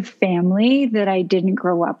sense of family that I didn't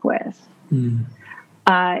grow up with.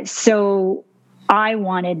 So I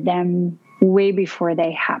wanted them way before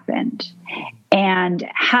they happened. And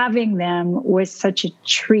having them was such a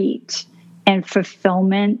treat and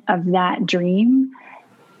fulfillment of that dream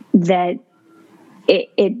that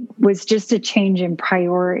it was just a change in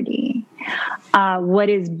priority. What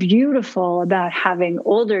is beautiful about having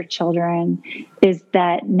older children is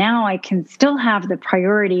that now I can still have the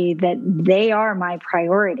priority that they are my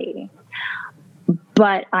priority,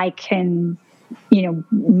 but I can,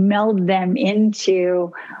 meld them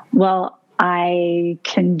into, well, I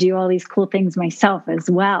can do all these cool things myself as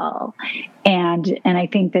well. And I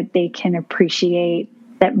think that they can appreciate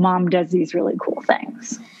that mom does these really cool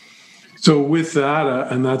things. So with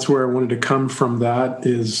that, and that's where I wanted to come from, that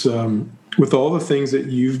is, with all the things that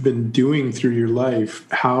you've been doing through your life,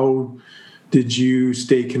 how did you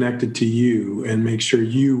stay connected to you and make sure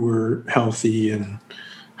you were healthy and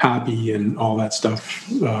happy and all that stuff,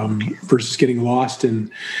 versus getting lost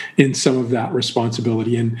in some of that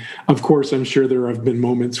responsibility? And of course, I'm sure there have been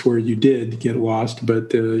moments where you did get lost,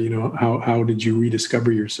 but how did you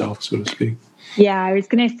rediscover yourself, so to speak? Yeah, I was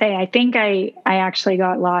going to say, I think I actually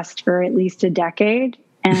got lost for at least a decade.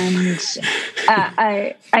 And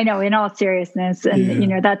I know, in all seriousness,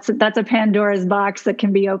 and that's a Pandora's box that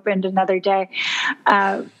can be opened another day.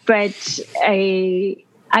 But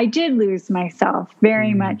I did lose myself,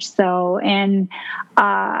 very much so, and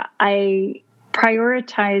I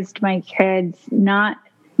prioritized my kids, not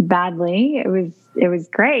badly. It was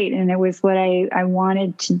great, and it was what I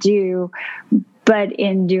wanted to do. But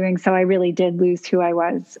in doing so, I really did lose who I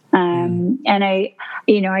was. And I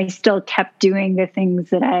still kept doing the things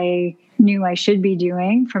that I knew I should be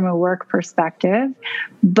doing from a work perspective.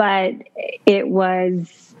 But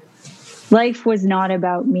life was not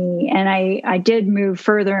about me. And I did move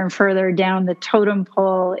further and further down the totem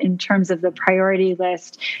pole in terms of the priority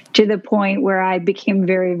list, to the point where I became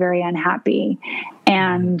very, very unhappy.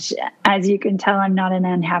 And as you can tell, I'm not an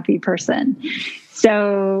unhappy person.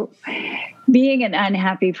 So being an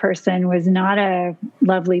unhappy person was not a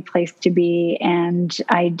lovely place to be. And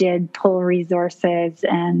I did pull resources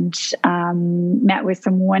and met with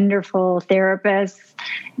some wonderful therapists.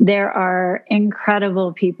 There are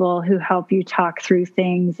incredible people who help you talk through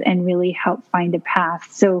things and really help find a path.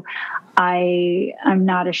 So I'm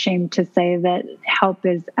not ashamed to say that help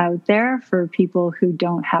is out there for people who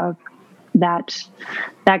don't have that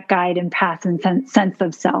guide and path and sense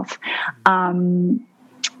of self.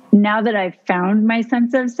 Now that I've found my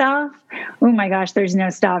sense of self, oh my gosh, there's no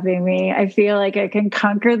stopping me. I feel like I can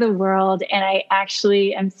conquer the world, and I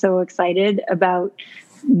actually am so excited about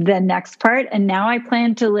the next part. And now I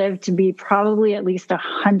plan to live to be probably at least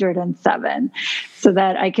 107, so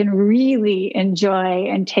that I can really enjoy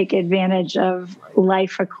and take advantage of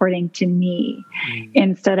life according to me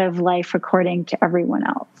instead of life according to everyone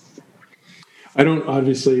else. I don't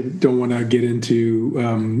want to get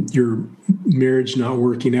into your marriage not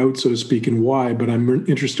working out, so to speak, and why, but I'm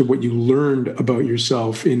interested what you learned about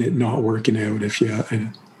yourself in it not working out, if you know.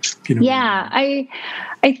 Yeah, I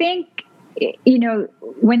think,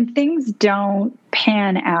 when things don't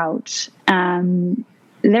pan out,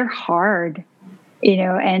 they're hard,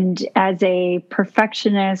 and as a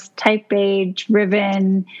perfectionist, type A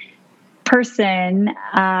driven person,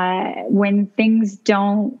 when things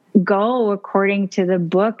don't go according to the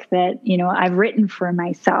book that I've written for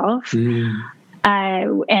myself, and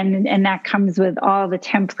that comes with all the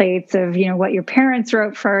templates of what your parents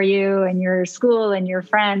wrote for you and your school and your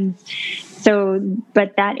friends. So,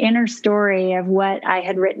 but that inner story of what I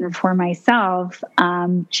had written for myself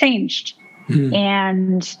changed,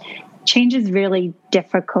 and change is really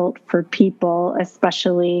difficult for people,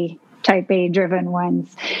 especially type A driven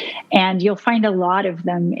ones. And you'll find a lot of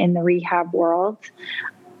them in the rehab world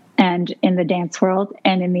and in the dance world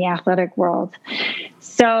and in the athletic world.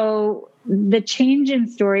 So the change in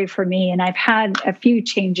story for me, and I've had a few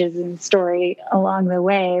changes in story along the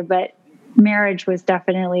way, but marriage was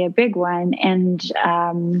definitely a big one. And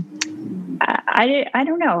I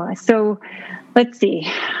don't know. So let's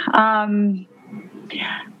see.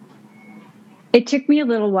 It took me a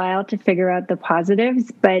little while to figure out the positives,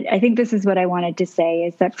 but I think this is what I wanted to say,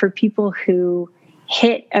 is that for people who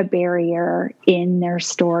hit a barrier in their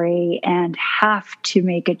story and have to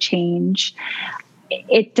make a change,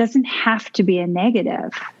 it doesn't have to be a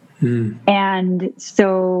negative. And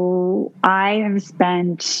so I have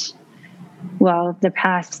spent, the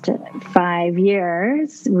past 5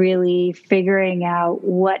 years really figuring out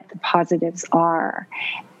what the positives are.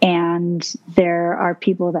 And there are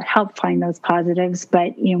people that help find those positives,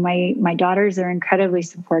 but my daughters are incredibly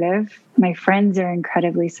supportive. My friends are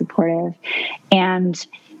incredibly supportive, and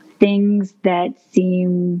things that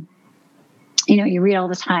seem, you read all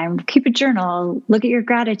the time, keep a journal, look at your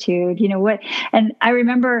gratitude, what. And I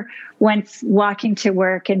remember once walking to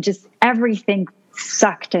work and just everything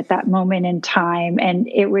sucked at that moment in time, and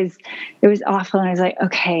it was awful. And I was like,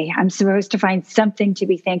 okay, I'm supposed to find something to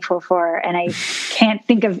be thankful for, and I can't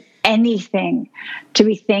think of anything to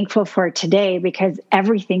be thankful for today because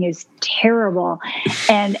everything is terrible.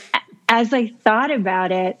 And as I thought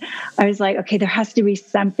about it, I was like, okay, there has to be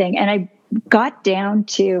something. And I got down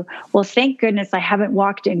to, thank goodness I haven't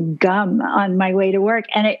walked in gum on my way to work.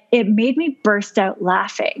 And it made me burst out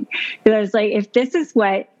laughing, because I was like, if this is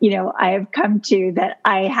what, I have come to, that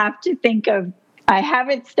I have to think of, I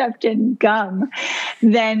haven't stepped in gum,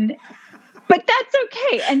 then, but that's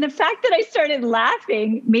okay. And the fact that I started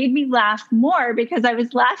laughing made me laugh more, because I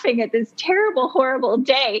was laughing at this terrible, horrible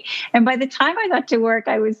day. And by the time I got to work,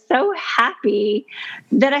 I was so happy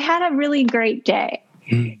that I had a really great day.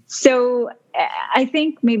 So I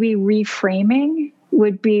think maybe reframing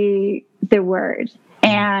would be the word.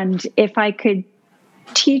 And if I could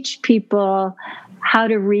teach people how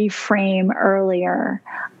to reframe earlier,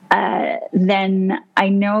 then I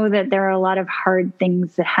know that there are a lot of hard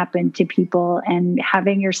things that happen to people, and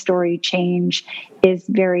having your story change is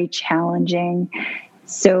very challenging.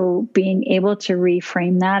 So being able to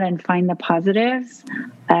reframe that and find the positives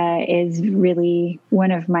is really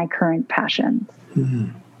one of my current passions. Mm-hmm.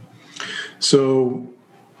 So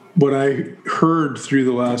what I heard through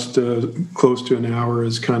the last close to an hour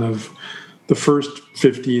is kind of the first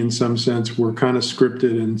 50 in some sense were kind of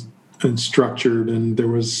scripted and structured, and there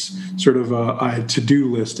was sort of a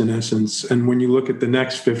to-do list in essence. And when you look at the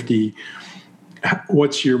next 50,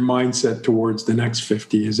 what's your mindset towards the next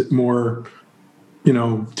 50? Is it more,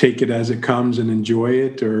 take it as it comes and enjoy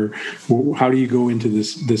it, or how do you go into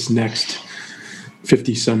this next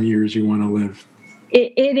 50 some years you want to live?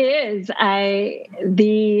 It is.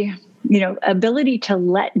 The ability to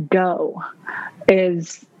let go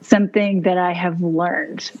is something that I have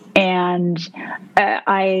learned. And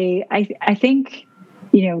I think,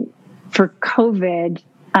 for COVID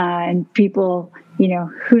and people,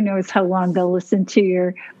 who knows how long they'll listen to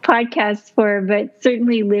your podcast for, but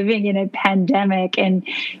certainly living in a pandemic and,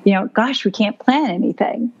 gosh, we can't plan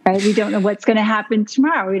anything, right? We don't know what's going to happen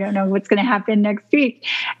tomorrow. We don't know what's going to happen next week.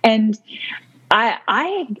 And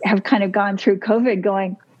I have kind of gone through COVID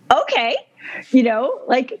going, okay,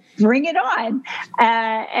 bring it on.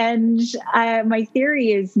 My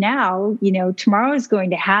theory is now, tomorrow is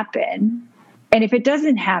going to happen. And if it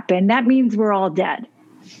doesn't happen, that means we're all dead.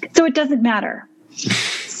 So it doesn't matter.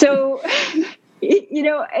 So,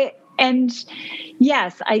 and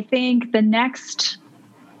yes, I think the next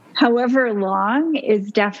however long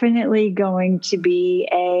is definitely going to be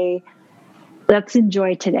let's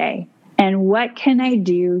enjoy today. And what can I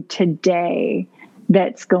do today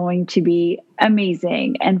that's going to be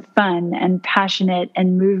amazing and fun and passionate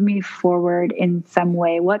and move me forward in some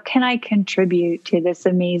way? What can I contribute to this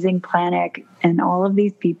amazing planet and all of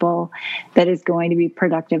these people that is going to be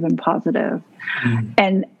productive and positive?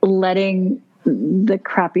 And letting the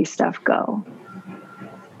crappy stuff go.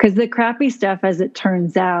 Because the crappy stuff, as it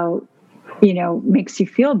turns out, makes you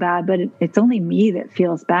feel bad, but it's only me that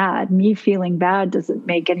feels bad. Me feeling bad doesn't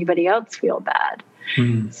make anybody else feel bad.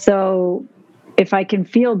 So if I can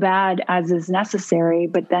feel bad as is necessary,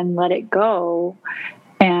 but then let it go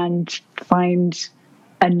and find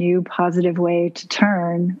a new positive way to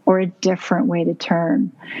turn or a different way to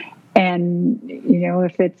turn. And,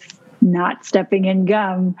 if it's not stepping in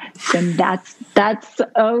gum, then that's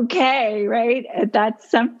okay, right? That's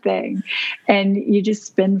something. And you just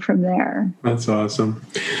spin from there. That's awesome.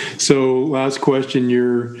 So last question,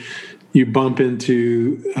 you bump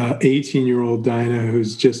into 18-year-old Dinah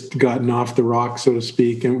who's just gotten off the rock, so to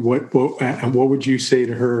speak. And what would you say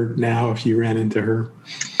to her now if you ran into her?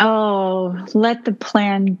 Oh, let the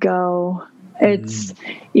plan go. It's,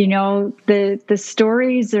 the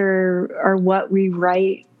stories are what we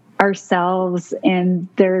write ourselves, and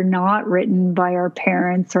they're not written by our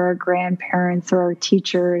parents or our grandparents or our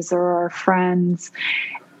teachers or our friends.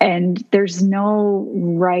 And there's no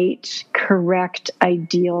right, correct,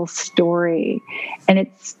 ideal story. And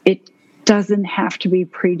it doesn't have to be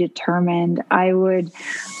predetermined. I would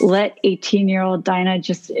let 18-year-old Dinah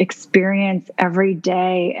just experience every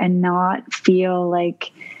day and not feel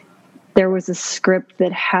like there was a script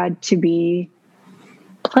that had to be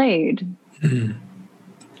played.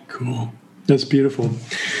 Cool. That's beautiful.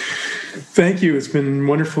 Thank you. It's been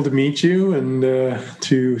wonderful to meet you and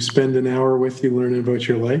to spend an hour with you learning about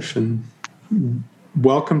your life. And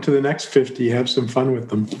welcome to the next 50. Have some fun with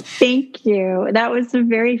them. Thank you. That was a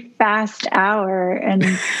very fast hour. And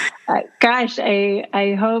gosh,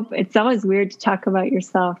 I hope, it's always weird to talk about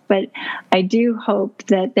yourself, but I do hope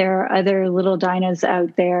that there are other little Dinahs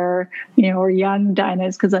out there, or young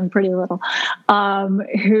Dinahs, because I'm pretty little,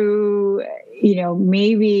 who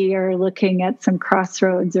maybe are looking at some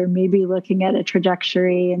crossroads or maybe looking at a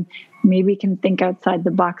trajectory and maybe can think outside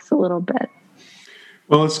the box a little bit.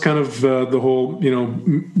 Well, it's kind of the whole,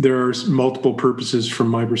 there are multiple purposes from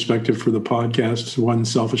my perspective for the podcast. One,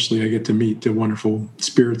 selfishly, I get to meet the wonderful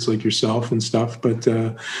spirits like yourself and stuff. But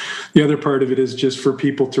the other part of it is just for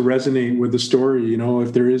people to resonate with the story.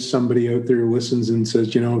 If there is somebody out there who listens and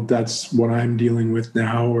says, that's what I'm dealing with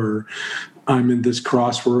now, or I'm in this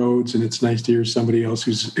crossroads, and it's nice to hear somebody else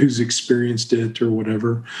who's experienced it or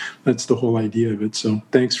whatever. That's the whole idea of it. So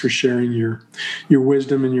thanks for sharing your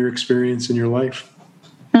wisdom and your experience in your life.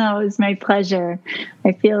 Oh, it was my pleasure.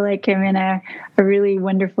 I feel like I'm in a really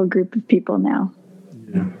wonderful group of people now.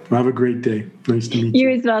 Yeah. Well, have a great day. Nice to meet you.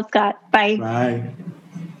 You as well, Scott. Bye. Bye.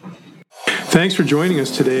 Thanks for joining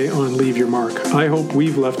us today on Leave Your Mark. I hope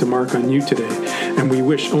we've left a mark on you today, and we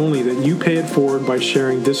wish only that you pay it forward by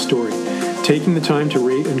sharing this story. taking the time to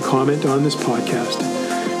rate and comment on this podcast.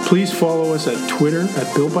 Please follow us at Twitter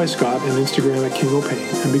at Built by Scott and Instagram at King O'Pain,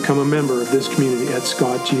 and become a member of this community at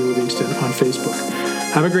Scott G. Livingston on Facebook.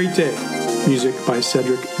 Have a great day. Music by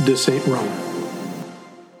Cedric de Saint Rome.